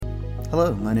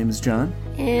Hello, my name is John.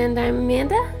 And I'm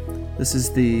Amanda. This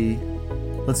is the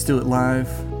Let's Do It Live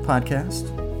podcast,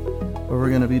 where we're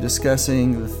going to be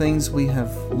discussing the things we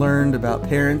have learned about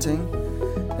parenting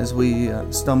as we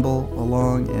stumble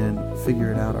along and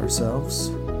figure it out ourselves.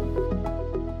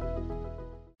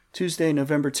 Tuesday,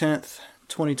 November 10th,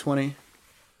 2020.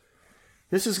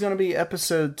 This is going to be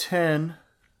episode 10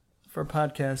 for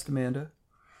podcast, Amanda.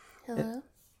 Hello.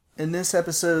 In this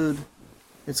episode,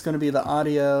 it's going to be the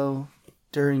audio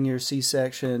during your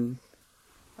C-section.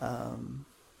 I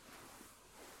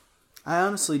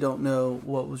honestly don't know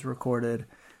what was recorded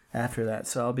after that,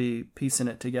 so I'll be piecing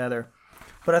it together.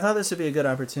 But I thought this would be a good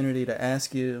opportunity to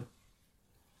ask you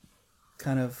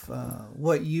kind of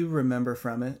what you remember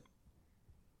from it.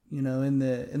 You know, in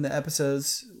the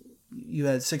episodes, you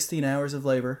had 16 hours of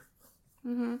labor.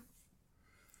 Mm-hmm.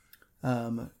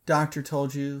 Doctor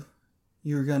told you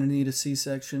were going to need a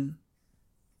C-section.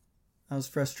 I was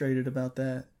frustrated about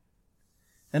that.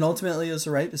 And ultimately, it was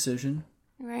the right decision.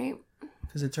 Right.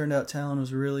 Because it turned out Talon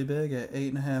was really big at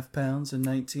 8.5 pounds and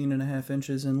 19.5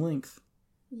 inches in length.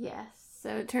 Yes.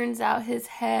 So it turns out his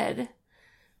head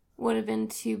would have been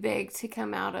too big to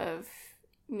come out of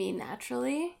me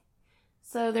naturally.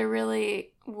 So there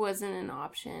really wasn't an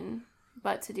option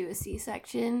but to do a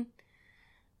C-section.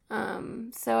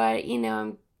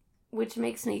 Which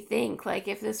makes me think, like,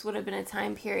 if this would have been a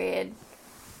time period,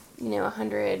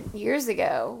 100 years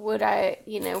ago, what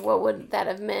would that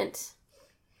have meant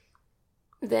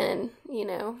then,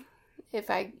 if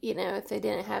they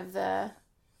didn't have the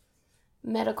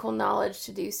medical knowledge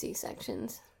to do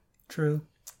C-sections. True.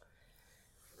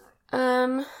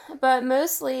 But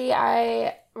mostly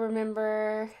I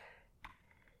remember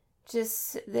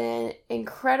just the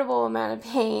incredible amount of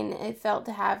pain it felt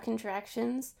to have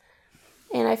contractions.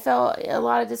 And I felt a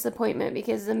lot of disappointment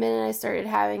because the minute I started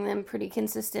having them pretty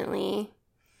consistently,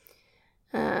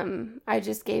 I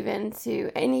just gave in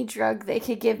to any drug they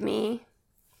could give me.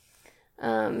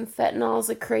 Fentanyl is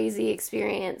a crazy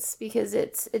experience because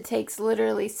it takes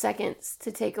literally seconds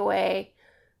to take away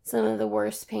some of the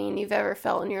worst pain you've ever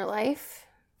felt in your life.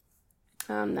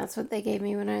 That's what they gave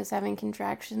me when I was having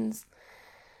contractions.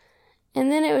 And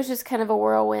then it was just kind of a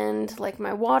whirlwind, like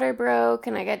my water broke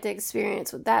and I got to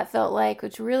experience what that felt like,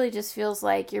 which really just feels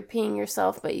like you're peeing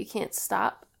yourself, but you can't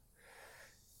stop.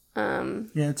 Yeah,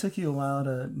 it took you a while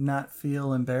to not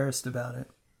feel embarrassed about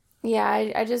it. Yeah,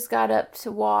 I just got up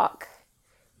to walk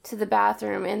to the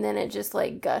bathroom and then it just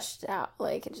gushed out.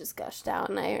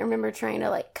 And I remember trying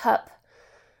to cup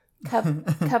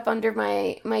under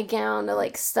my gown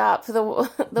to stop the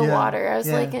water. I was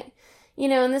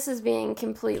and this is being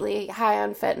completely high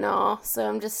on fentanyl, so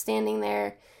I'm just standing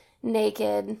there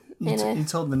naked. You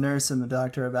told the nurse and the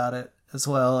doctor about it as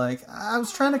well, I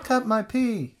was trying to cup my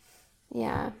pee.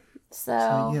 Yeah,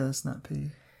 so yeah, that's not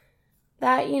pee.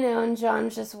 That, and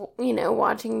John's just,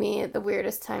 watching me at the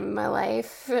weirdest time in my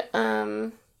life.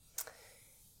 And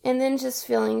then just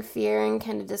feeling fear and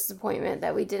kind of disappointment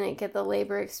that we didn't get the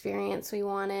labor experience we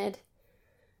wanted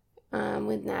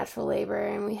with natural labor,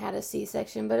 and we had a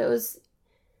C-section. But it was,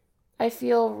 I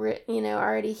feel,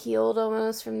 already healed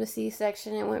almost from the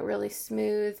C-section. It went really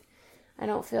smooth. I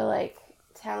don't feel like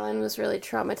Talon was really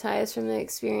traumatized from the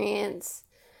experience.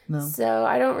 No. So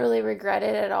I don't really regret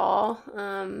it at all.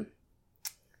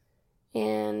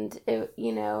 And it,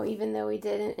 even though we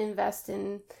didn't invest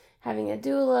in having a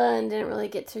doula and didn't really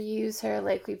get to use her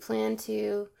like we planned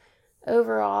to,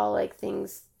 overall,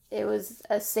 it was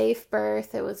a safe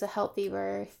birth. It was a healthy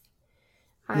birth.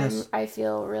 Yes. I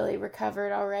feel really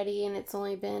recovered already, and it's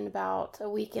only been about a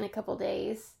week and a couple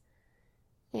days.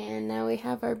 And now we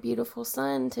have our beautiful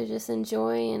son to just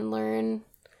enjoy and learn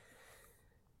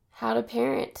how to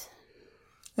parent.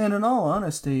 And in all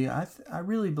honesty, I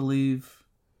really believe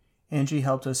Angie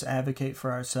helped us advocate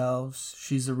for ourselves.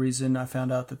 She's the reason I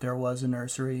found out that there was a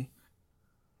nursery.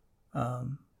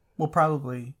 We'll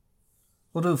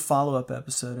do a follow-up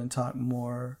episode and talk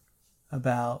more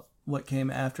about what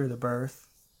came after the birth.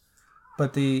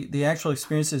 But the actual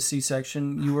experience of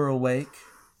C-section, you were awake.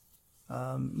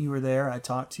 You were there. I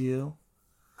talked to you.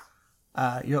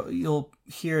 You'll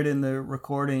hear it in the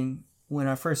recording. When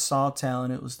I first saw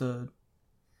Talon, it was the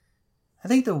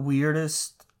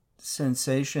weirdest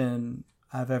sensation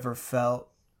I've ever felt.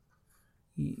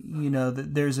 That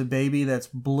there's a baby that's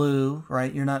blue,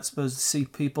 right? You're not supposed to see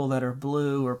people that are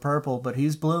blue or purple, but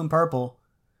he's blue and purple.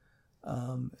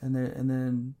 And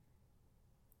then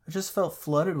I just felt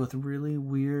flooded with really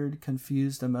weird,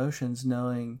 confused emotions,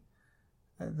 knowing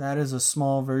that is a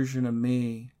small version of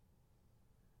me.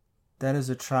 That is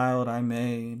a child I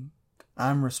made.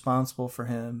 I'm responsible for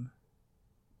him.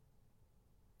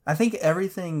 I think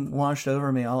everything washed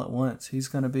over me all at once. He's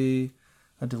going to be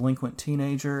a delinquent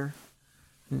teenager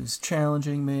who's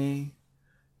challenging me.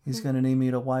 He's going to need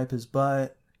me to wipe his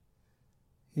butt.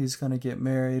 He's going to get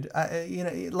married. I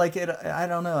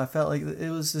don't know. I felt like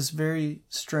it was this very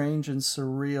strange and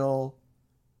surreal.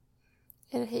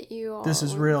 It hit you all. This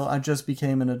is real. I just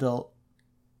became an adult.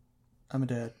 I'm a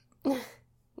dad.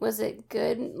 Was it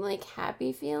good, like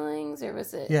happy feelings, or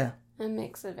was it a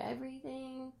mix of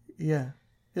everything? Yeah.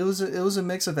 It was a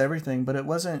mix of everything, but it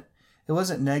wasn't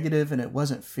negative and it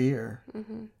wasn't fear.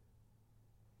 Mm-hmm.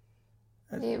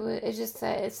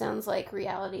 It sounds like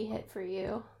reality hit for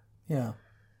you. Yeah.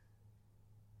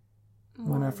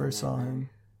 When I first saw him.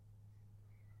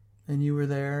 And you were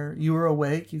there. You were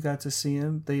awake. You got to see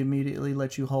him. They immediately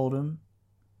let you hold him.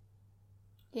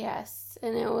 Yes.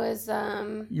 And it was...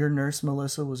 Your nurse,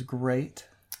 Melissa, was great.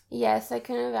 Yes, I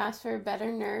couldn't have asked for a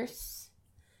better nurse.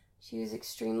 She was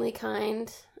extremely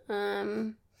kind.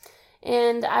 And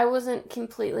I wasn't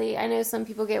completely... I know some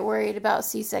people get worried about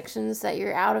C-sections that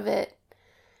you're out of it.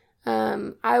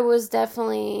 I was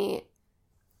definitely...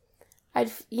 I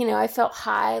felt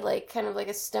high, like kind of like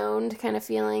a stoned kind of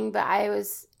feeling, but I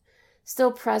was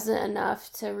still present enough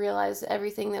to realize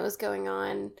everything that was going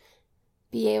on,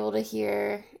 be able to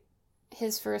hear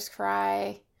his first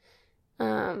cry,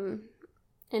 and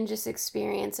just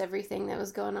experience everything that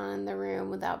was going on in the room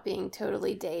without being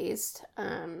totally dazed.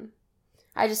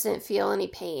 I just didn't feel any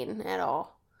pain at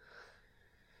all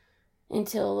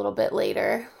until a little bit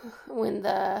later when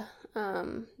the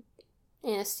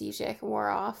anesthesia wore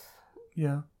off.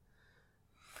 Yeah.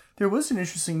 There was an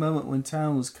interesting moment when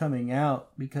Talon was coming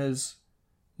out because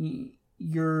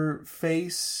your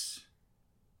facial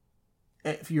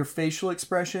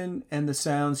expression and the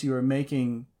sounds you were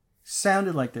making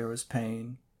sounded like there was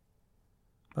pain,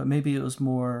 but maybe it was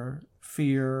more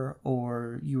fear,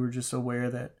 or you were just aware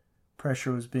that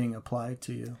pressure was being applied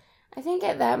to you. I think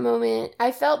at that moment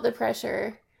I felt the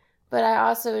pressure, but I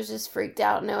also was just freaked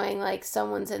out knowing like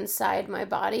someone's inside my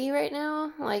body right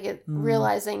now, like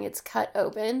realizing it's cut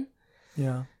open.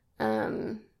 Yeah.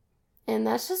 And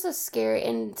that's just a scary,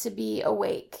 and to be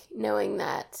awake knowing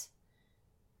that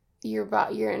your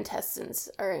intestines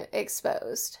are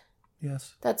exposed.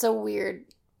 Yes. That's a weird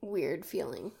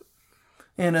feeling.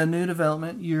 And a new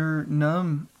development, you're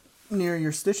numb near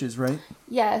your stitches, right?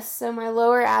 Yes, so my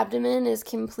lower abdomen is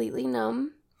completely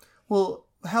numb. Well,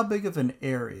 how big of an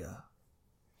area?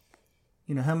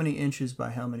 How many inches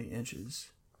by how many inches?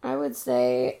 I would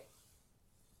say,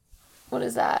 what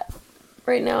is that?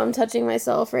 Right now I'm touching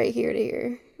myself right here to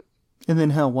here. And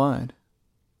then how wide?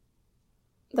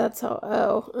 That's how,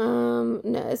 no,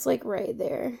 it's like right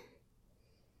there.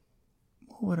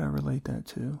 What would I relate that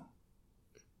to?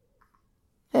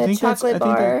 A chocolate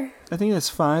bar. I think that's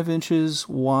 5 inches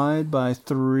wide by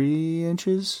 3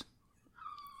 inches.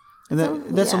 And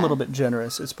that's a little bit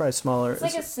generous. It's probably smaller. It's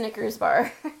like a Snickers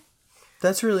bar.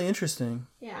 That's really interesting.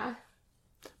 Yeah.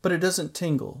 But it doesn't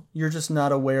tingle. You're just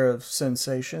not aware of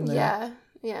sensation there. Yeah.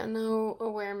 Yeah, no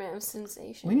awareness of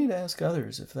sensation. We need to ask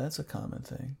others if that's a common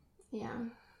thing. Yeah.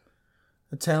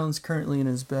 Talon's currently in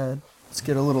his bed. Let's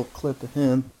get a little clip of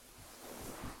him.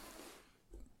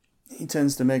 He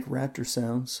tends to make raptor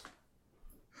sounds.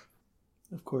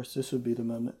 Of course, this would be the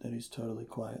moment that he's totally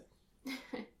quiet.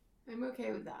 I'm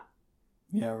okay with that.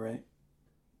 Yeah, right.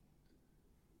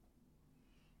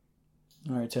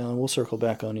 All right, Talon, we'll circle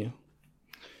back on you.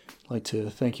 I'd like to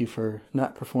thank you for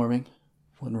not performing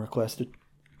when requested.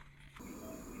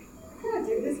 Yeah,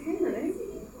 dude, this camera, eh?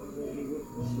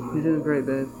 You're doing great,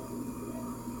 babe.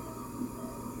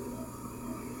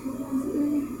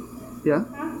 Yeah?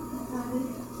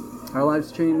 Our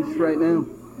lives changed right now.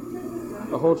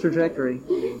 The whole trajectory.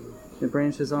 It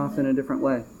branches off in a different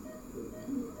way.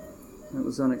 That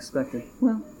was unexpected.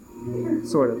 Well,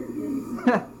 sort of.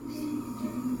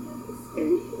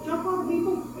 Jump on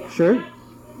people? Sure.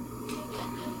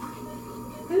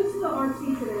 Who's the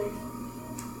RC today?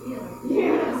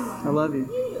 Yes. I love you.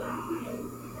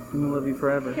 I'm gonna love you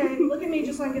forever. Okay, look at me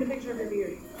just so I can get a picture of your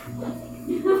beard.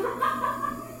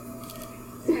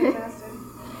 Fantastic.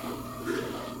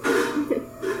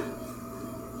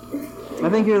 I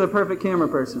think you're the perfect camera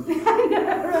person.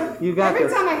 You got Every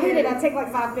this. time I hit it, I take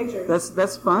like 5 pictures.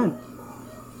 That's fine.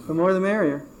 The more the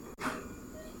merrier.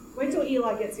 Wait till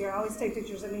Eli gets here. I always take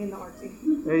pictures of me in the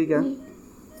RC. There you go.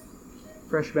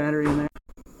 Fresh battery in there.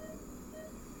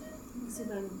 Let's see if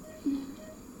I can-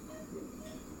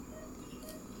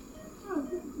 Oh,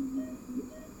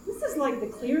 this is like the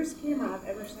clearest camera I've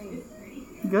ever seen.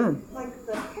 Good. Like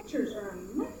the pictures are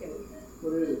immaculate.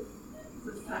 What is it?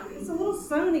 It's a little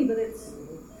Sony, but it's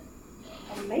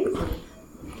amazing.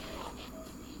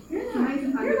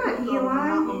 Eli?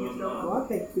 How do I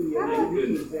take a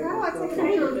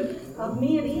picture of me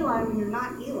and Eli when you're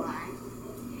not Eli?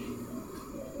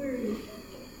 Where are you?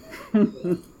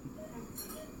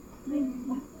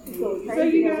 So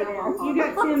you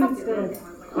got Tim instead.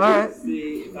 All right.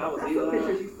 See, if I was Eli,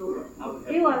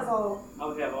 Eli's all. I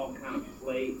would have all kind of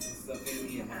plates and stuff in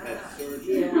me and have had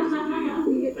surgery. You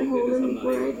get to hold him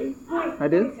before I do. I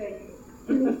did?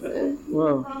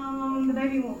 Whoa. The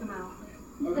baby won't come out.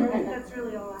 Okay. That's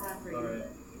really all I have for you. All right.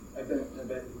 I bet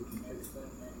we can fix that.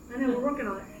 I know, we're working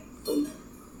on it.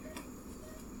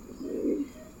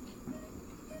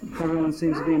 Everyone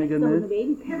seems to be in a good mood.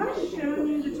 Have I shown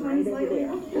you the twins lately?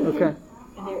 Okay.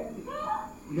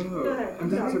 No, I'm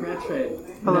Dr. Rattray.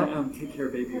 Hello. Take care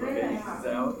of baby when baby comes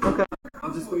out. Okay.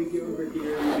 I'll just wait you over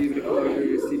here and be able to come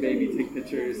over, see baby, take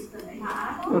pictures.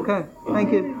 Okay.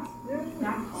 Thank you.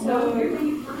 So,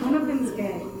 one of them's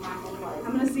gay.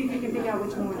 I'm going to see if you can figure out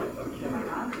which one.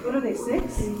 What are they,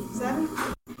 6? 7?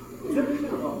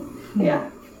 Yeah.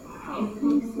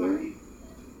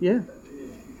 Yeah.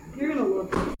 You're going to love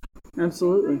them.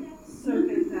 Absolutely. So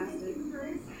fantastic.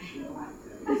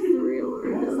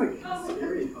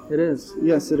 It is.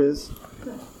 Yes, it is.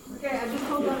 Okay, I just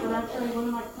told Dr. Rattray one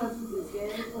of my cousins is gay.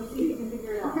 Let's see if you can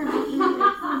figure it out.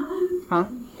 Huh?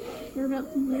 We're about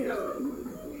to hear.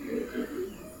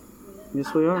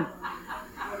 Yes, we are.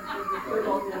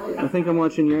 I think I'm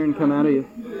watching urine come out of you.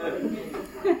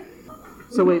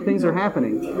 So wait, things are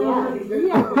happening.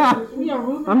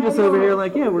 I'm just over here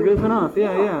like, yeah, we're goofing off.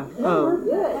 Yeah. Oh.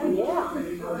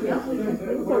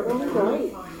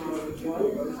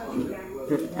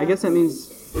 I guess that means.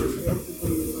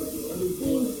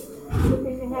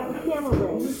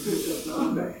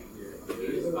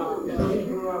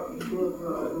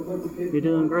 You're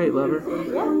doing great, lover.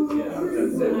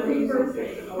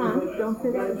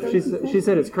 She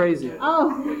said it's crazy.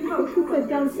 Oh, she said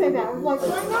don't say that. I was like,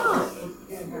 why not?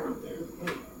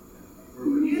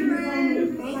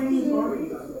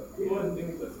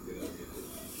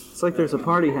 It's like there's a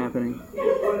party happening.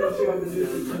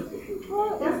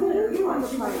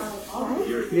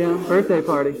 Yeah, birthday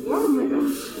party.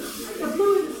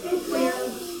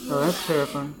 Oh, that's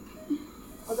terrifying.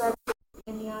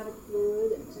 Amniotic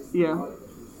fluid, just Yeah. a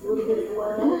little bit of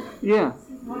blood. Yeah.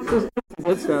 Just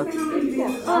good stuff.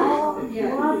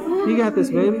 You got this,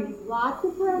 baby. Lots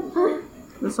of pressure.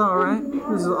 It's all right.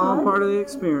 This is all part of the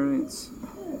experience.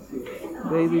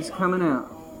 Baby's coming out.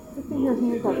 Your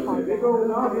hands up high.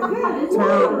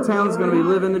 Town's gonna be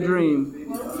living the dream.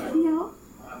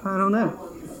 I don't know.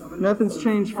 Nothing's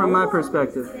changed from my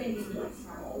perspective.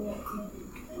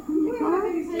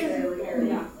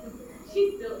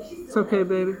 It's okay,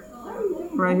 baby.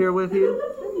 Right here with you.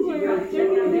 They're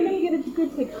going to get a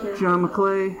good picture. John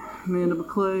McClay, Amanda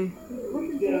McClay,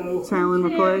 Talon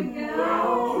McClay.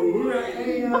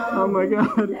 Oh my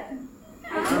God.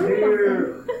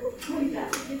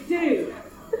 Dude,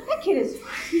 that kid is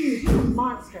huge. He's a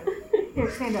monster. Here,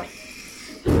 stand up.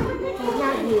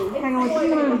 Not you. Hang on,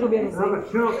 2 minutes will be able to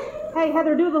see. Hey,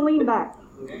 Heather, do the lean back.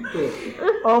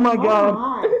 Oh my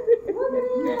God.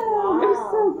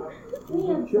 He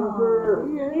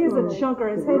is a chunker.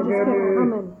 His head just kept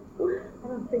coming. I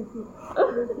don't think he's...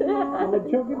 I'm a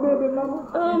chunky baby, mama.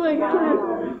 Oh my God.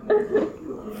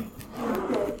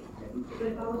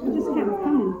 He just kept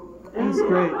coming. That's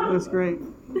great. That's great.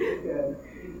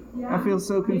 I feel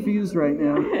so confused right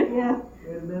now. Yeah.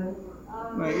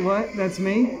 Wait, what? That's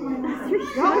me?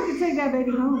 Y'all can take that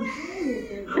baby home.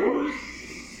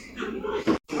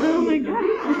 Oh my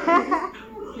God.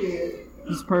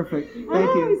 It's perfect. I Thank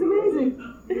know, he's you. amazing.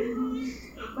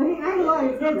 But I ain't gonna lie,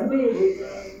 his head's big.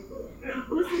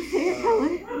 What's his hair color?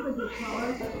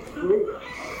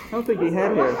 I don't think he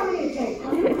had hair.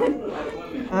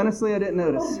 Honestly, I didn't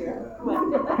notice.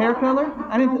 Hair color?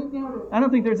 I don't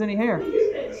think there's any hair.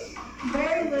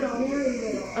 Very little, very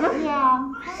little.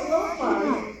 Yeah.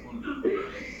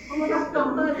 Oh my gosh,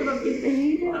 don't touch it.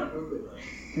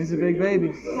 He's a big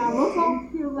baby. Now look off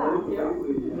to your left.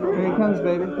 Here he comes,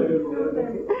 baby.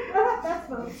 That's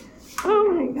fun. Oh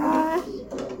my gosh.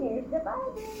 Here's the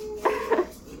baby.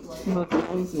 He looks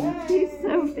amazing. He's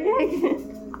so big.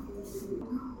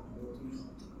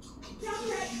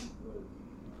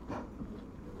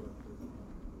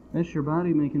 That's your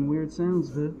body making weird sounds,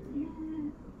 Viv.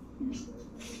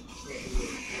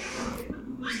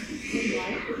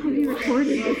 Have you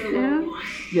recorded this now?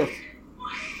 Yes.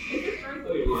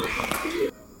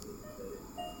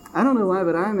 I don't know why,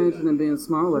 but I imagine him being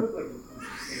smaller.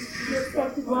 You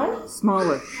expected what?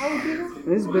 Smaller. Oh,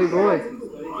 you He's a big boy.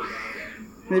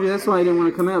 Maybe that's why he didn't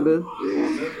want to come out, Viv.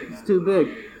 He's too big.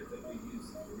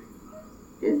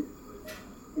 Is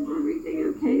everything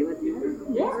okay with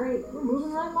great. We're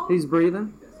moving right along. He's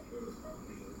breathing?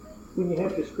 When you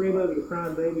have to scream over the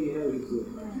crying baby, you know he's good.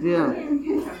 Yeah.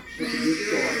 That's a good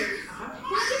start.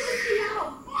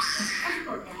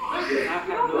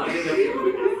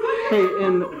 Hey,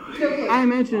 and I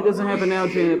imagine it doesn't happen now,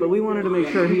 Janet, but we wanted to make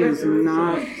sure he is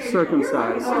not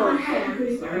circumcised. Talk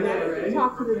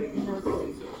to the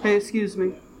nurse. Hey, excuse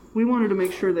me. We wanted to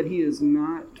make sure that he is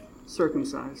not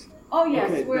circumcised. Oh,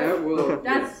 yes, Okay, we're, that will. Okay.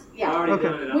 that's, yeah,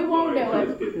 Okay. we won't do it.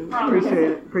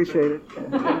 Appreciate it. Appreciate it.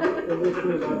 And this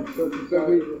was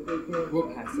uncircumcised, if they can. We'll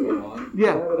pass it along. I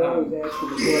Yeah. would always ask them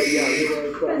before, yeah, we'd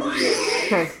always try to do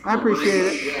Okay. I appreciate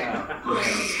it. Yeah.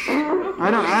 I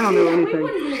don't know We anything.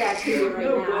 wouldn't do that to you right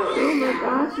now. Oh my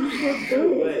gosh, he's so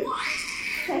big.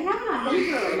 Say, haven't I been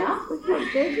through enough? Look how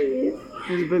big he is.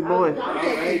 He's a big boy. All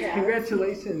right.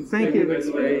 Congratulations. Thank you. That's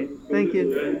great. Thank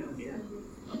you.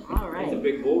 All right. He's a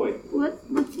big boy.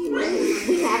 What's he weigh?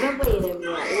 We haven't weighed him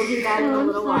yet. We'll do that in a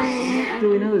little while. Do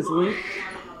we know his length?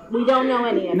 We don't know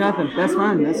any of that. Nothing. That's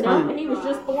fine. That's No, fine. he was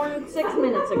just born 6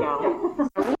 minutes ago. So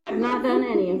we have not done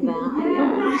any of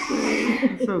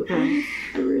that. It's okay.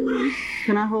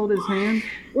 Can I hold his hand?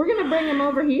 We're going to bring him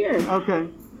over here. Okay.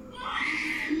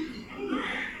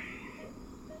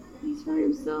 He's by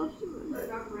himself.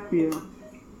 Yeah.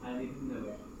 I need to know.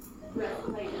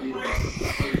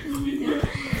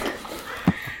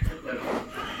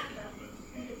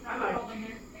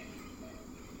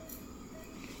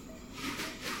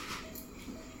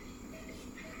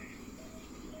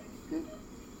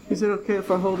 Is it okay if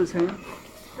I hold his hand?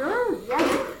 Sure,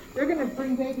 yeah. They're going to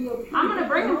bring baby over here. I'm going to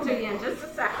bring him to you in just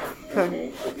a second.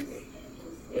 Okay.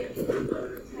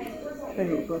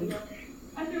 Hey, buddy.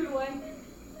 I threw it away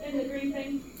in the green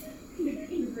thing. In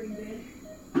the green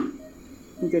bin.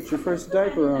 You got your first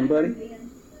diaper on, buddy.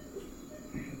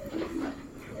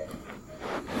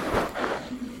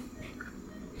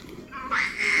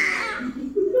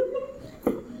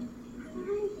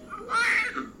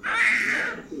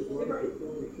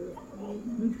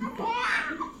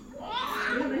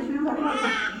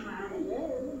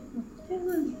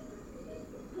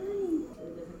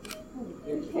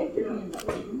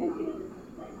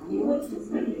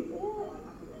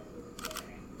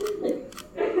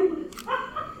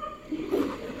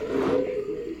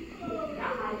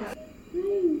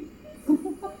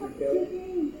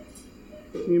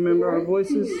 You remember our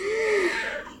voices?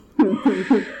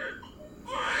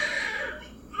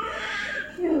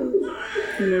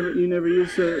 You never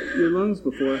used your lungs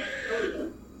before.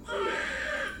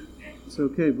 It's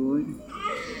okay, boy.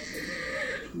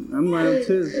 I'm loud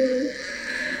too.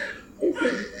 Hey,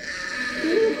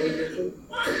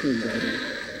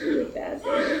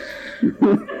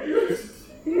 buddy.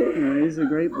 No, he's a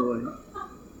great boy.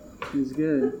 He's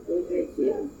good. Look at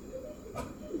you.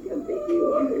 Look how big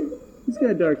you are. He's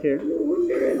got dark hair. No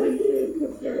wonder I'm so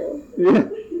comfortable. Yeah.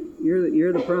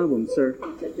 You're the problem, sir.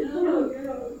 Such a joke.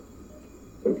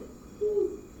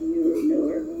 You know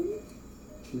her,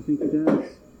 huh? I think he does.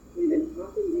 You've been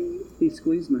talking to me. He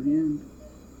squeezed my hand.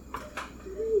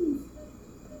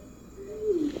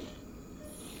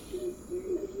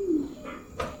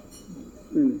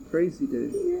 It's been a crazy day.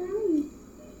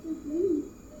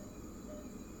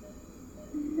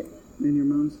 And your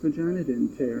mom's vagina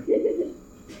didn't tear. You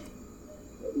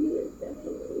were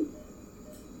definitely.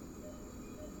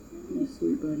 You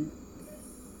sweet buddy.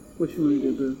 What you want to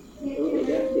do, boo? Oh my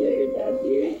gosh, your dad's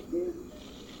here.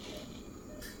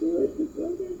 You like the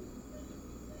brother?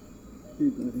 Hey,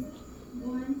 buddy.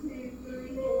 1, 2,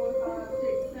 3, 4, 5,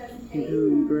 6, 7, 8, You're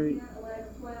doing great. 11,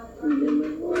 12, You did my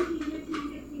voice.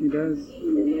 He does. You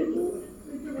did my voice.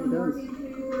 He does. 1,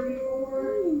 2, 3, 4,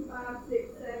 5, 6,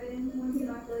 7. 1, 2,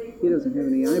 3, He doesn't have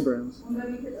any eyebrows. 1,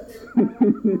 baby, put up there.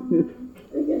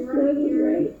 I guess that was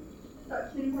right. Start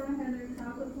chin in front of Heather.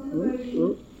 Now put this on the Oh, baby.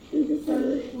 oh. You just had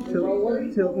it.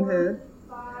 Tilting head.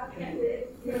 5, 6,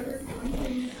 7, 1, 2,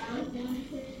 Alex, 1,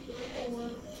 2, 3, 4.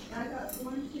 I got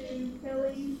 1, 2,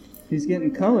 Kelly. He's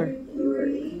getting color.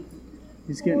 3,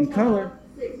 He's getting color.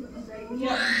 6, baby.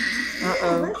 Yep.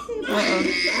 Uh-oh.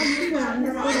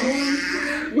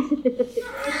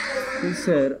 He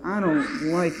said, I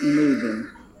don't like moving.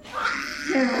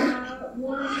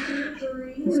 1, 2,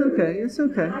 3. It's okay. It's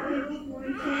okay.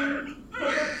 1,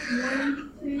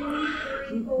 2,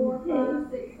 3, 4,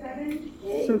 5, 6, 7.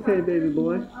 It's okay, baby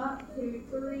boy. Up, 2,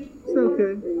 3, It's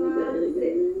okay. 5, 6,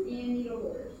 and needle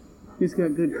horse. He's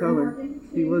got good color.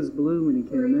 He was blue when he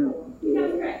came out.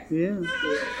 That's correct. Yeah.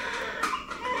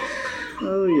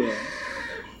 Oh, yeah.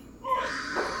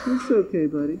 It's okay,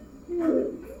 buddy.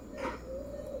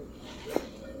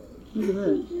 Look at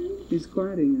that. He's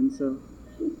quieting himself.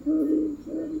 He's totally he's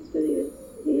putting his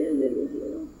hand in his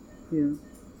mouth. Yeah.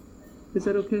 Is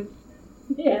that okay?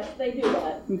 Yes, they do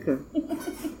that. Okay.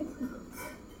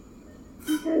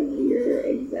 Because your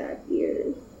exact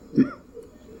ears. Do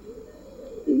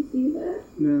you see that?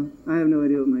 No, I have no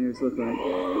idea what my ears look like.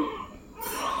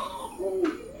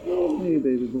 Hey,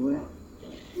 baby boy.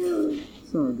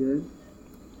 It's all good.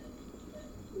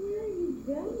 Where are you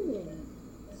going?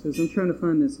 Says I'm trying to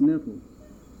find this nipple.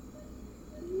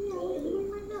 Yeah,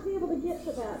 we might not be able to get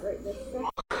to that right this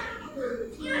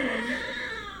second.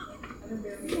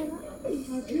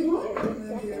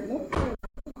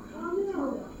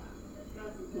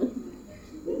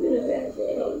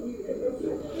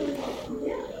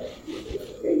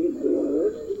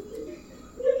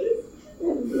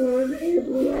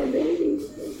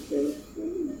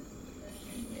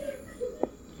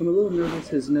 I'm a little nervous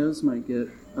his nose might get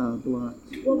blocked.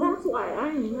 Well, that's why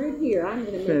I'm right here. I'm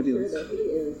going to make Fabulous. sure that he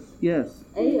is Yes.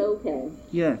 A-okay.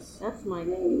 Yes. That's my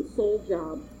sole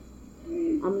job.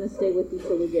 I'm going to stay with you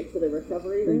till we get to the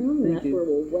recovery room, and Thank that's you. where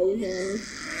we'll weigh him,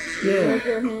 Yeah.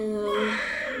 measure him.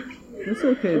 That's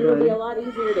okay, It'll be a buddy. lot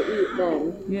easier to eat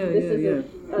then. Yeah, This yeah, is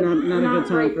yeah. a Not a good time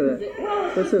great for that. Well,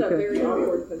 it's That's just okay. a very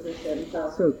awkward position, so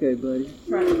It's okay, buddy.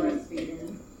 try to breastfeed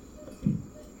him.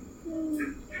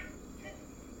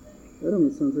 That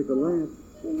almost sounds like a laugh.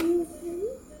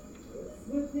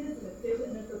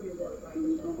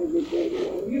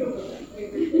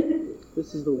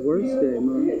 This is the worst day,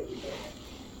 Mom.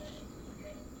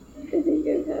 I think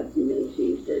I've had too many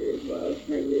cheeseburgers while I was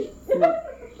pregnant.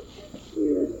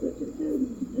 You were such a good.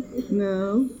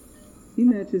 No. He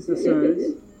matches the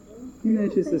size. He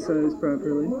matches the size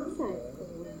properly.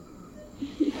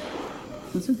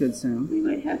 That's a good sound. We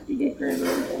might have to get Grandma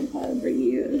and Grandpa to bring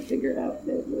you a bigger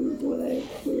outfit than what I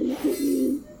plan to put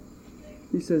you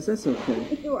He says that's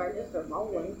okay. You are just a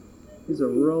rolling. He's a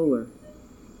roller.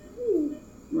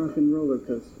 Rock and roller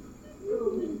coaster.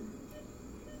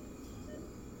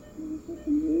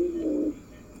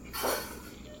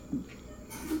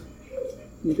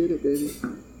 You did it, baby.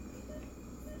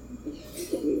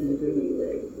 You did it.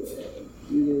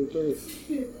 You gave birth.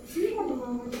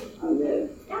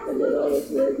 I did all this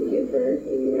work to give birth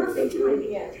and you were so kind.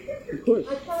 Of course. I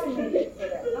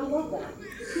love that.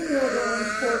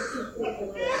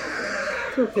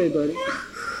 It's okay, buddy.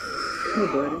 Hey,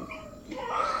 buddy.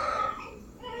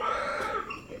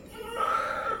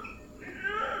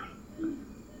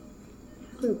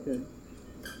 It's okay.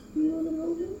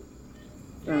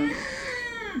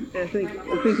 I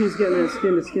think he's getting that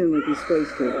skin to skin like he's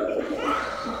supposed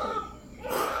to.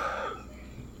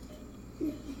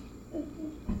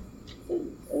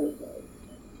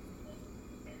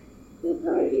 He'll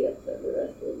probably be upset the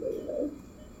rest of the day though.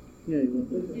 Yeah, he will.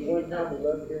 This is one time we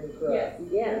love hearing cry.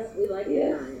 Yes, we like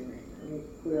Yes. crying.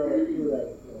 We always do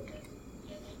that.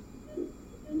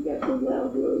 You got some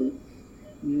loud ones.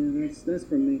 Yeah, that's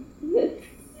from me.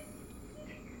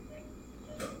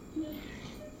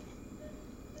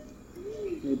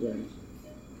 Hey, buddy.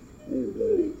 Hey,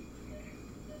 buddy.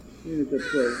 You're in a good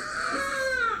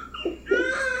place.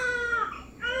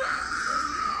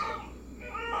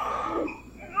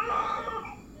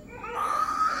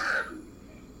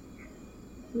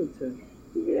 It's okay.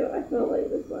 You know, I felt like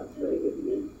this last night with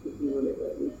you if you wanted to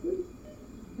let me sleep.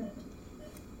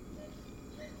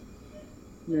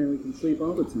 Yeah, we can sleep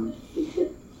all the time.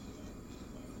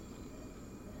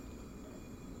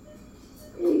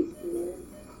 Hey, Sarah.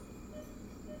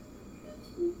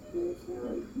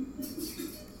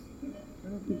 I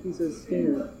don't think he's as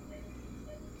scared.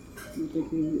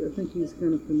 I think he's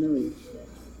kind of familiar.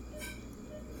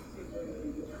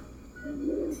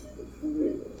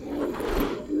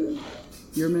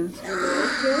 Your mask?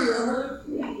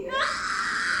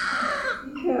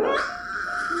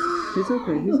 He's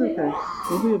okay. He's okay.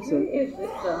 Don't be upset. It's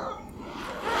just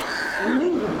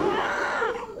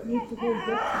needs to go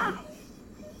different.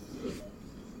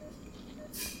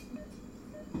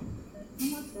 How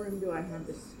much room do I have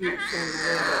to scoot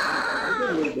down a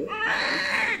little bit?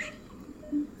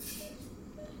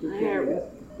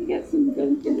 You got some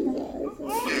gunk in his eyes.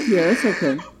 Yeah, it's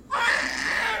okay.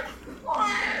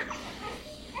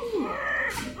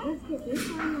 Let's get this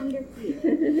one under here.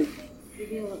 Yeah, there we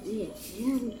go.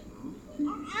 Oh.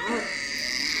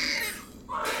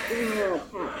 Give him a little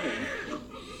pat here.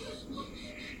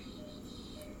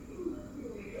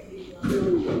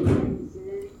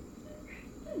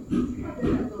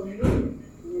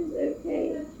 It's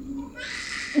okay.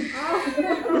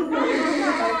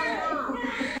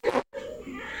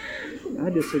 I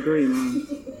disagree, Mom.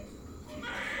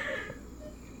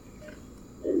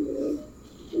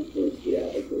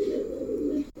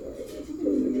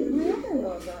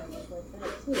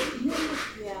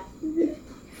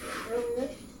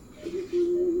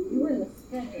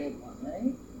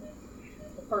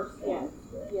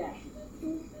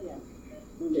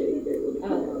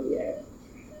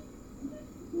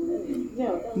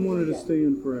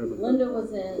 forever. Linda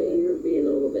was in. But you're being a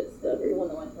little bit The stubborn. one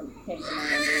that came from my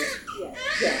under. Yeah.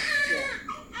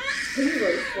 He was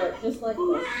like, just like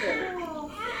us. Yeah.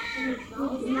 He's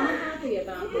not happy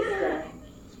about his day.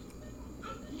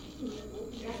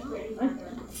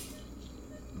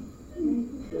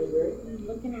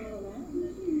 Looking all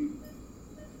around.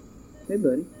 Hey,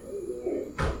 buddy.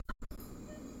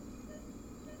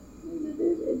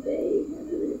 There's a day.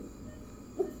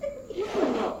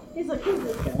 He's like, who's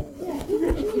this guy? Yeah.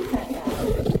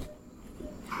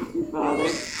 Your father.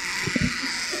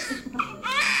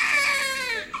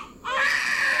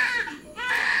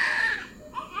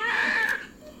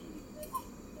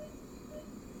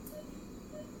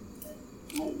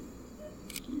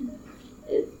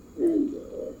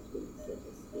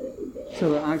 So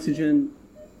the oxygen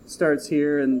starts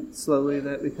here, and slowly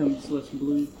that becomes less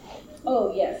blue.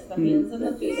 Oh, yes. The hands and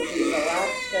the feet will be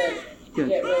relaxed to Good.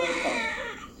 get really cold.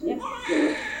 Yep.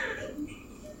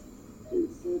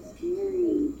 It's so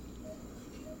scary.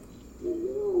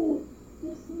 No,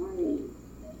 I'm sorry.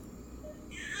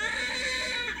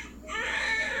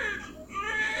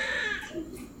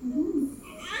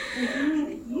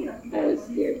 I was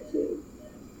scared too.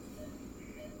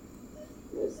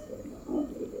 I was scared. Oh,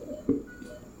 they did.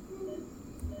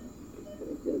 I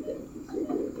feel good because you're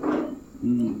doing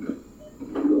that.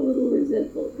 I'm a little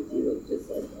resentful because you look just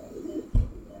like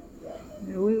Daddy.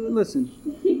 Yeah, listen,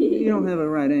 you don't have a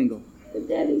right angle. But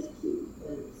Daddy's cute,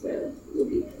 so you'll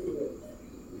be cute.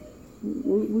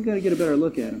 We got to get a better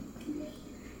look at him.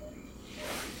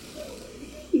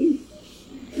 He's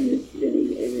a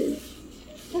spitting image.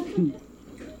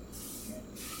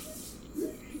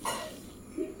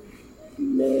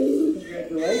 No,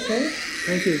 Congratulations.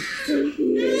 Thank you. thank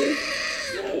you.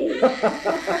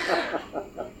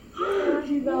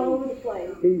 He's all over the place.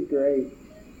 He's great.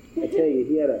 I tell you,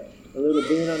 he had a little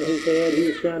bean on his head. He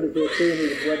was trying to do it too, and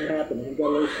it wasn't happening. He got a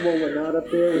little swollen knot up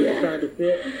there. He was trying to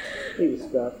fit. He was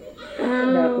stuck. It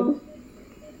happens.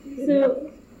 So,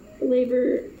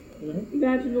 labor,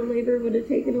 vaginal labor would have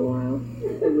taken a while.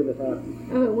 It would have happened.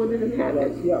 Oh, it wouldn't have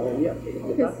happened. Yeah, well, yeah.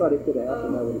 If I thought it could have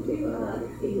happened, I would have taken it out.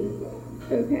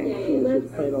 Okay, well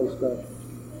It's plain old stuff.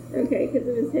 okay, because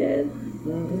of his head.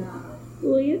 Mm-hmm.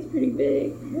 Well, he is pretty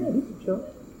big. Yeah, he's a chunk.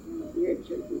 You're a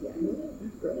chunky guy.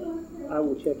 That's great. I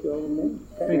will check you all in the morning.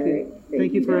 Thank you.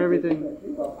 Thank you for everything.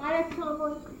 Bye,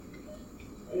 Tomlin.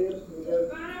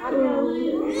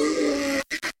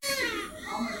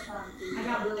 I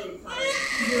got really excited.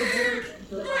 You're very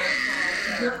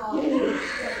You're awesome.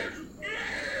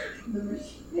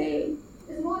 Hey,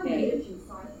 It's more than kitchen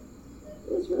side.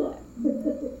 let's relax.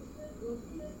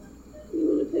 You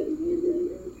want to take a hand in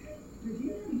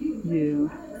Yeah. here?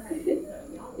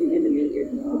 You're going to meet your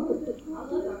dog.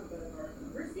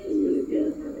 And you're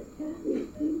going to have a cat with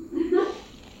you.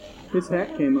 His hat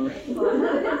came off.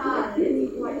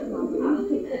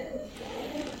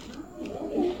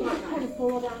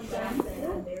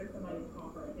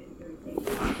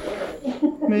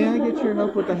 May I get your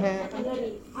help with the hat?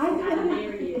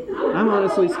 I'm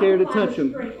honestly scared to touch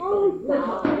him. I'll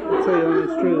tell you the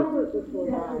honest truth.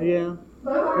 Yeah.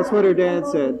 That's what her dad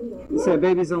said. He said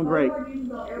babies don't break.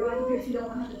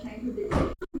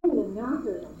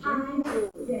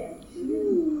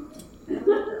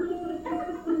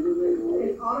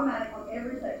 It's automatic on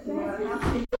every section. No matter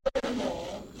how big the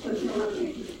wall, so she don't have to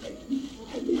change the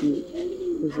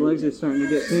His legs are starting to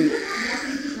get pink.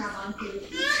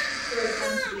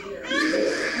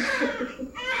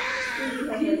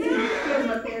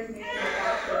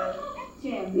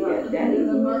 Yeah, Daddy.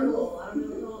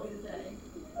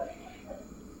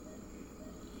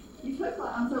 You took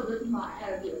like, I'm so this is my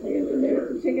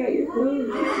attitude. Check out your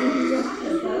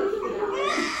clothes.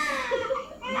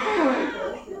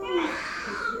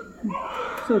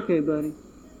 It's okay, buddy.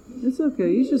 It's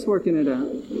okay. He's just working it out.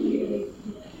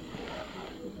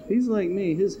 He's like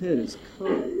me. His head is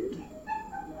cold.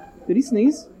 Did he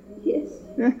sneeze? Yes.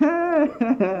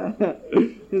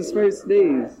 His first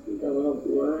sneeze. He's a little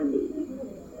grunny.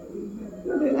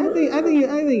 I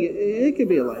think it could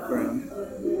be a light brown.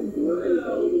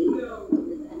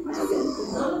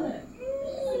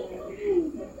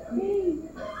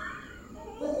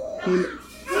 He,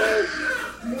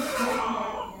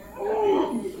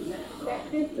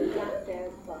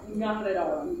 Not at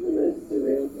all.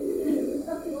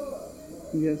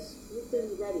 yes.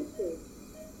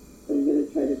 I'm going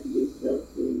to try to produce milk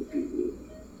soon in TV.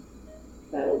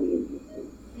 That will be interesting.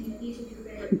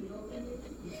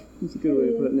 That's a good way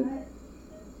of putting it.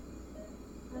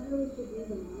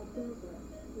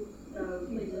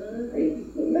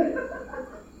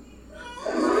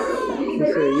 I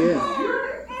say, yeah.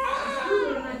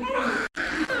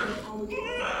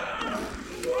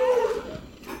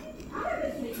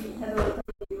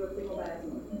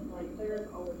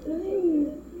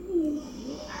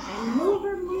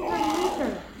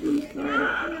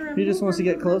 just wants to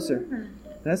get closer.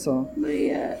 That's all. But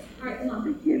yeah, I can't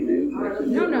move.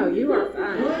 No, you are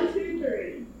fine. 1, 2,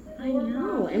 3. I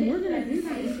know, and we're gonna do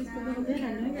that in just a little bit.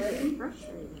 I know you're getting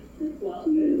frustrated.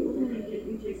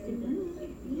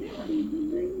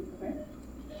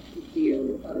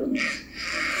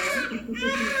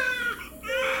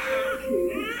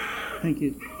 Thank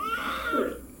you. 4,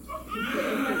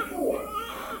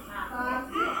 5,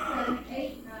 6, 7,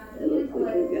 8, 9, 10, 11, 12,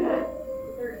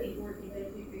 13, 14,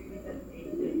 15, 16,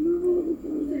 17, 18.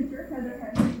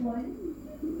 1,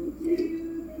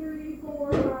 2, 3,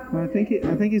 4, 5. Well, I think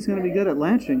he's going to be good at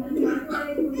latching. 1,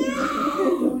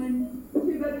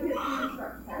 2 better hits one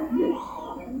shark.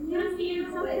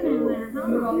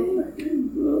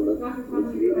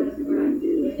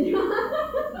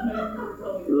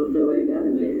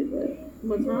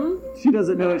 What's wrong? She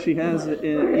doesn't know what she has,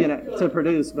 to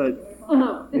produce, but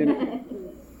Oh.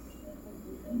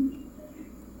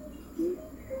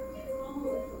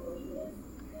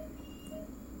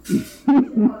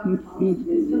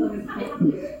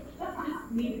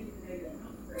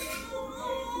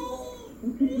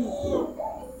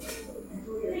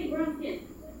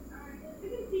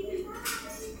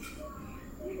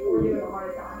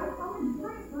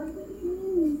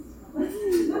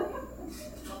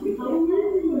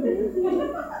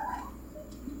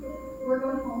 We're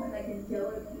going home and I can kill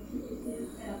it and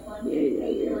a fun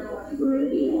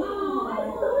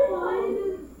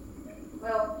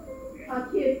Well, a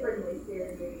kid-friendly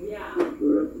scary movie. Yeah. So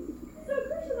Christian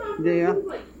and I Yeah. was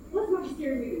like, let's watch a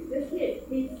scary movie. This kid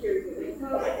hates scary movies. So I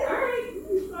was like, alright.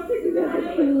 So I picked it up.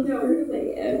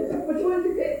 Which one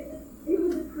did it? It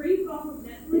was a Creep off of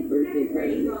Netflix. It's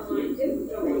ratings online. It was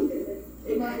so good.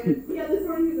 Yeah, this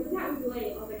morning he was like, that was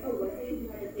late. I was like, oh, let's see if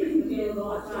I can take it.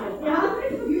 Yeah,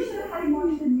 you should have had him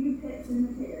watch the new Pet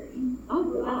Cemetery. Oh,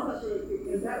 That's gosh. really cute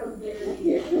because that was very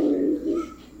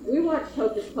We watched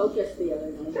Hocus Pocus the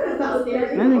other night. I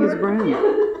think it's brown. I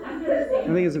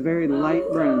think it's a very light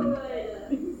brown.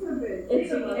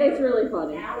 It's really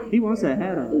funny. He wants that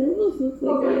hat on.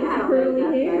 Curly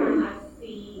hair.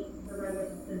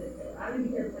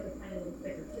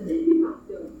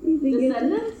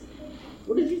 Descendants?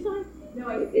 What did you say? No, I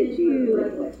it's you.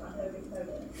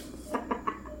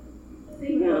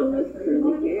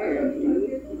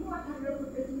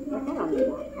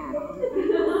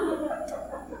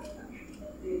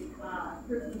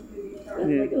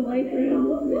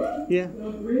 Yeah.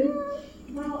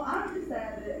 Well, I'm just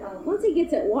sad that Once he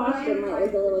gets it washed, it might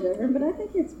look a little different, but I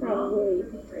think it's probably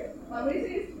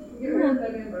a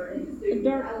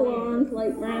dark blonde,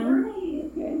 light brown.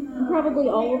 Okay. And probably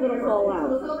all of it'll fall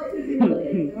out.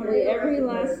 Probably every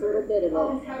last little bit of it.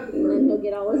 And then he'll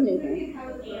get all his new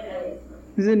hair.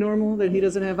 Is it normal that he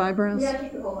doesn't have eyebrows?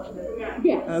 Yes.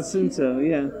 I assume so,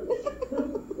 yeah.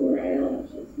 Or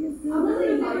eyelashes.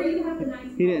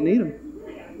 He didn't need them.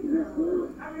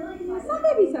 It's not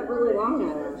that he's got really long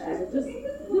eyelashes. It just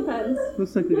depends.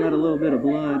 Looks like we got a little bit of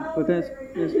blood, but that's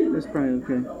probably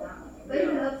okay.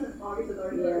 Yeah, I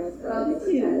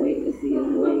can't wait to see his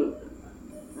weight.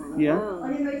 Yeah? Wow.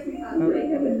 They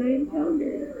have a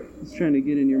 9-pounder. It's trying to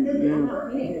get in your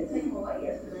mouth.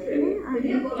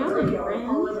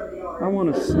 I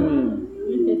want to swim.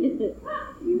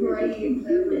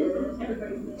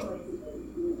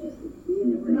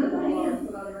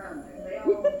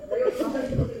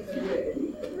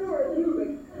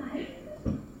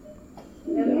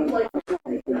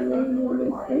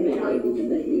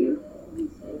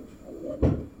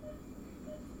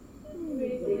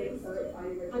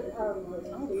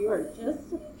 So you are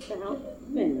just about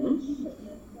finished.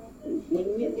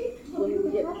 When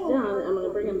we get done, I'm going to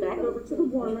bring them back over to the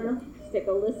warmer, stick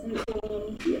a listen to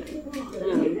them,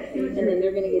 and then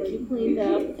they're going to get you cleaned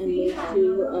up and moved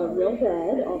to a real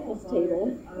bed off this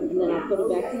table, and then I'll put them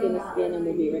back skin to skin and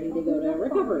we'll be ready to go to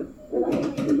recovery. My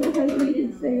husband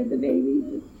can stay with the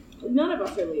baby. None of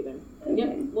us are leaving.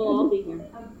 Yep, we'll all be here.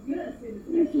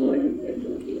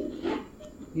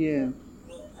 Yeah.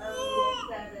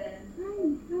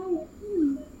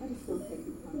 I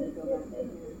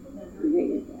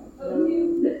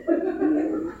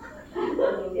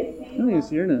think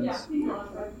it's your nose. Mm-hmm.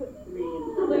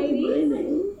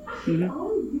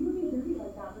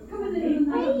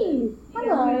 Hey,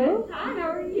 hello. Hi, how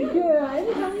are you?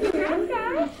 Good. How are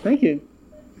you? Thank you.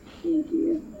 Thank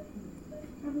you.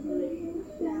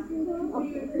 I'll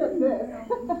put this.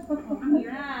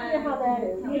 Yeah, how that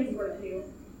is.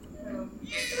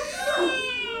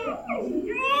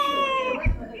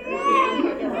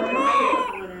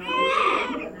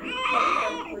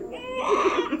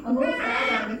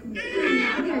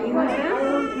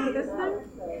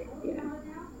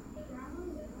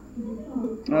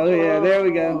 Oh yeah, there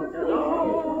we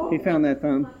go. He found that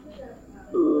thumb.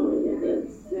 Oh,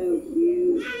 that's so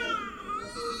cute.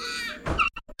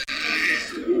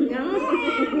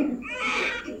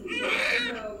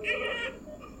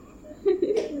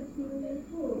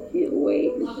 Can't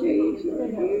wait to show you to the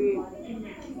food.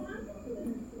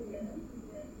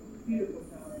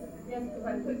 Yes, because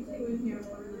I put 2 in here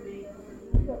for the main.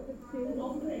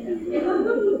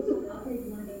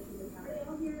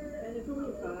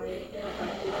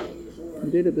 You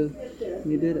did it, Bill.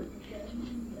 You did it.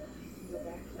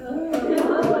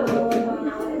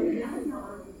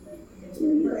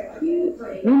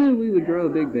 Who knew we would grow a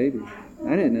big baby?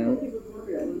 I didn't know. So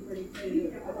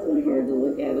hard to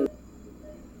look at it.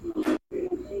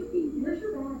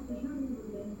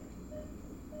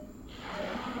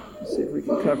 Let's see if we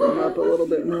can cover him up a little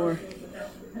bit more.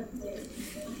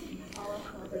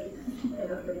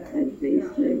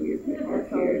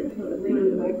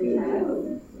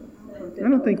 I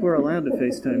don't think we're allowed to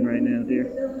FaceTime right now, dear.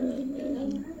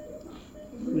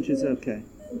 Which is okay.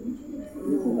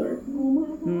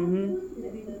 Mm-hmm.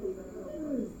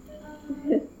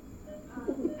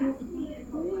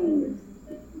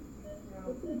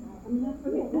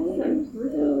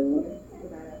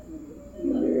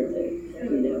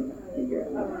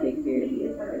 Take care of you.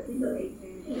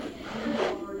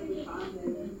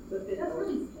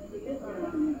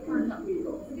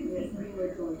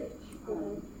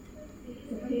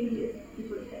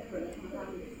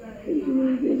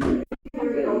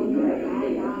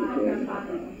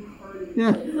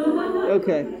 Yeah.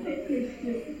 Okay.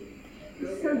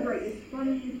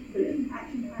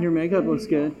 Your makeup looks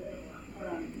good.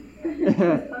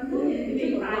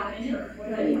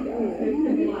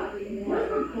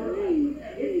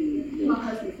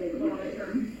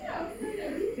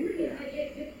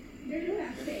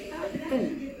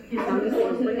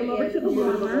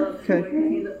 Okay.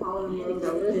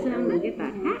 Listen, I'm gonna get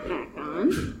that hat back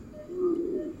on.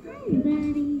 Hi,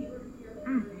 buddy.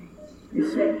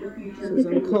 Says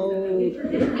I'm cold.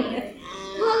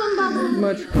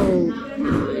 Much cold.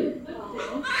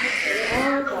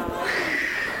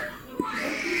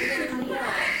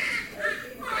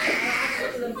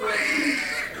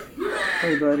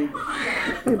 Hey, buddy.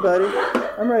 Hey, buddy.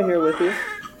 I'm right here with you.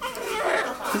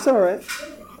 It's all right.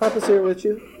 Papa's here with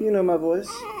you. You know my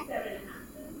voice.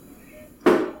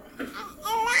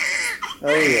 Oh,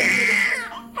 yeah.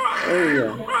 Oh,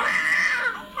 yeah.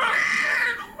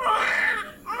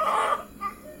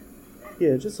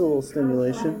 Yeah, just a little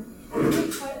stimulation.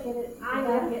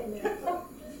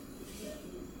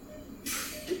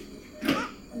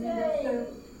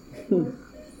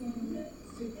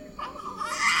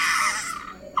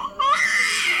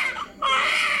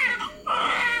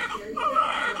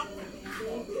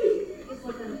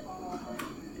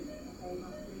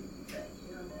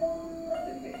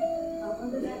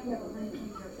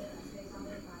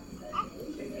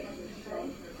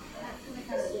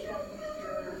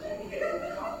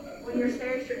 When your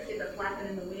cherry strips get the flapping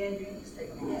in the wind, you can just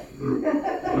take them off.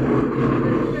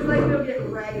 Because like they'll get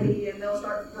raggedy and they'll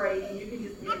start fraying. You can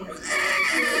just leave them.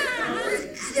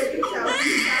 Get your towel.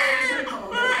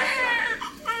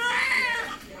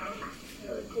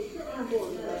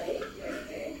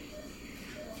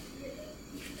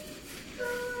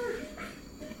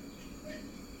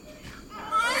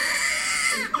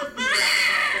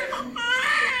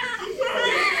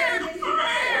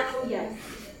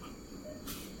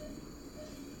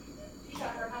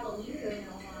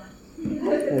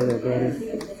 Hey there, buddy.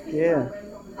 Yeah.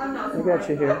 I got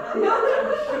you here.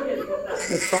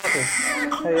 It's Papa.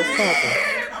 Hey, it's Papa.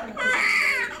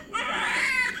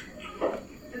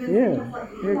 Yeah,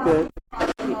 you're good.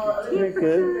 You're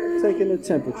good. Taking the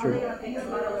temperature.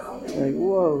 Like,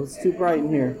 whoa, it's too bright in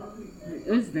here. It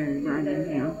was very bright in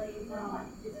here.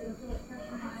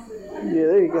 Yeah,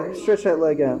 there you go. Stretch that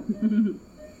leg out.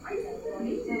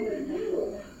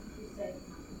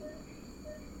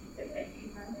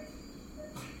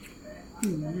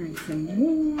 Nice and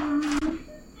warm.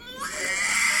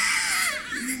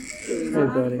 Hey,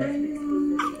 buddy.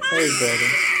 Hey, buddy.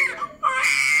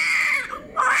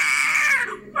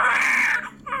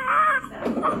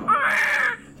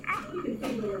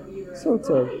 So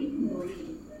tough.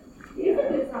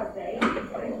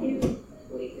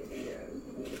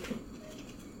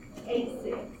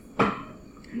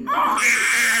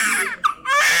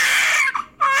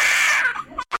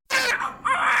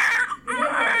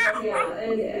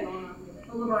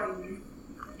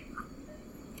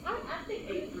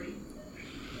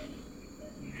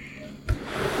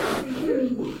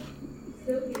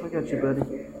 I got you, buddy.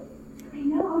 I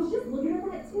know, I was just looking at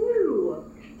that too.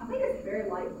 I think it's very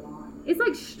light blonde. It's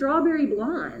like strawberry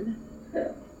blonde.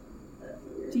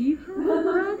 Do you have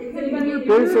red?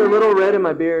 There's a little red in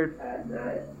my beard.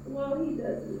 Well, he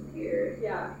does his beard.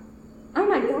 Yeah. Oh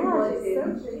my gosh, it's so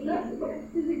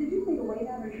Did you take a weight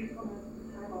out or you just want to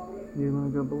time all day? You want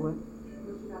to go, boy?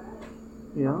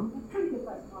 Yeah?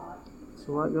 There's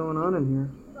a lot going on in here.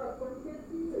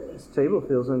 This table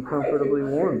feels uncomfortably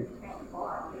warm.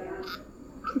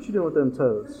 What you doing with them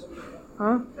toes?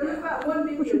 Huh?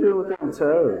 What you doing with them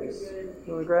toes?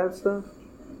 You want to grab stuff?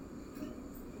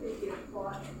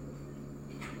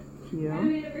 Yeah?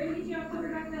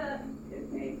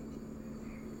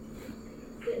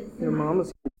 Your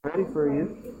mama's ready for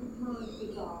you.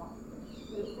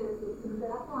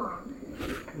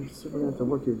 So we're going to have to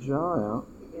work your jaw out.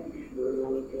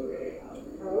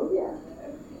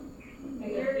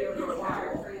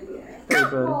 Hey,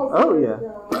 buddy. Oh, yeah.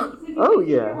 Oh,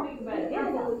 yeah.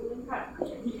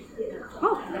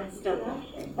 Oh, that's stuff.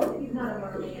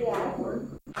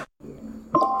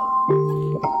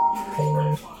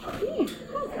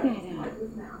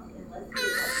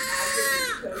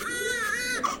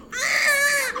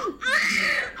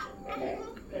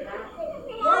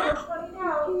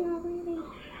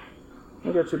 I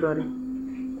got you, buddy.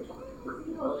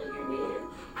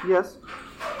 Yes.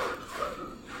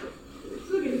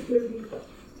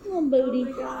 Little booty.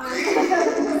 I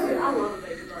love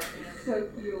baby butt, man. So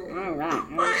cute. All right.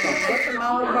 Put them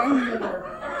all over.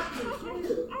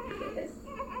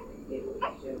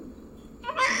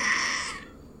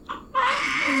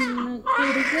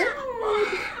 Pretty good.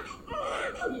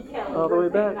 All the way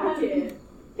back.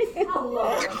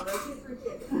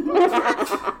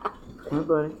 Hi,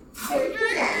 buddy.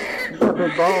 You got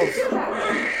big balls.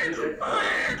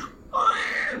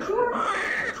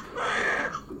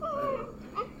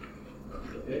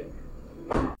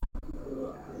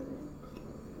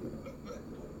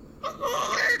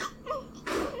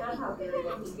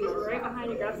 Right behind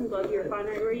you, grab some gloves. You're fine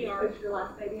right where you are. Push your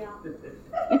last baby out.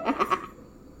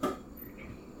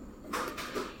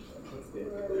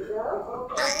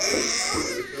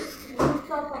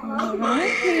 All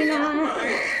right, Peanut.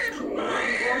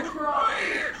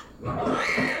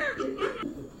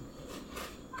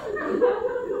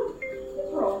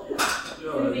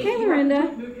 Hey, Miranda.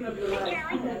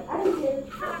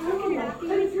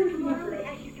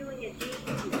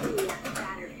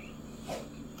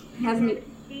 Has me.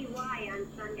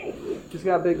 She's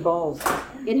got big balls.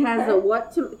 It has a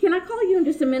what to. Can I call you in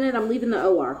just a minute? I'm leaving the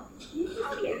OR.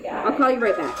 I'll call you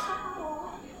right back.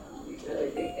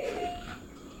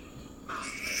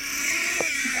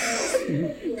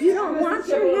 You don't want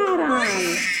your hat on.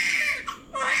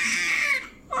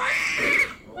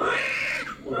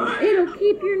 It'll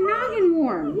keep your noggin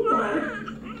warm.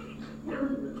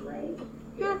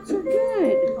 Not so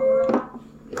good.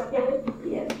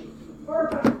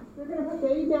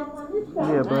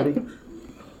 Yeah, buddy.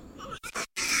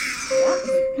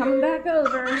 Coming back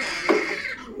over.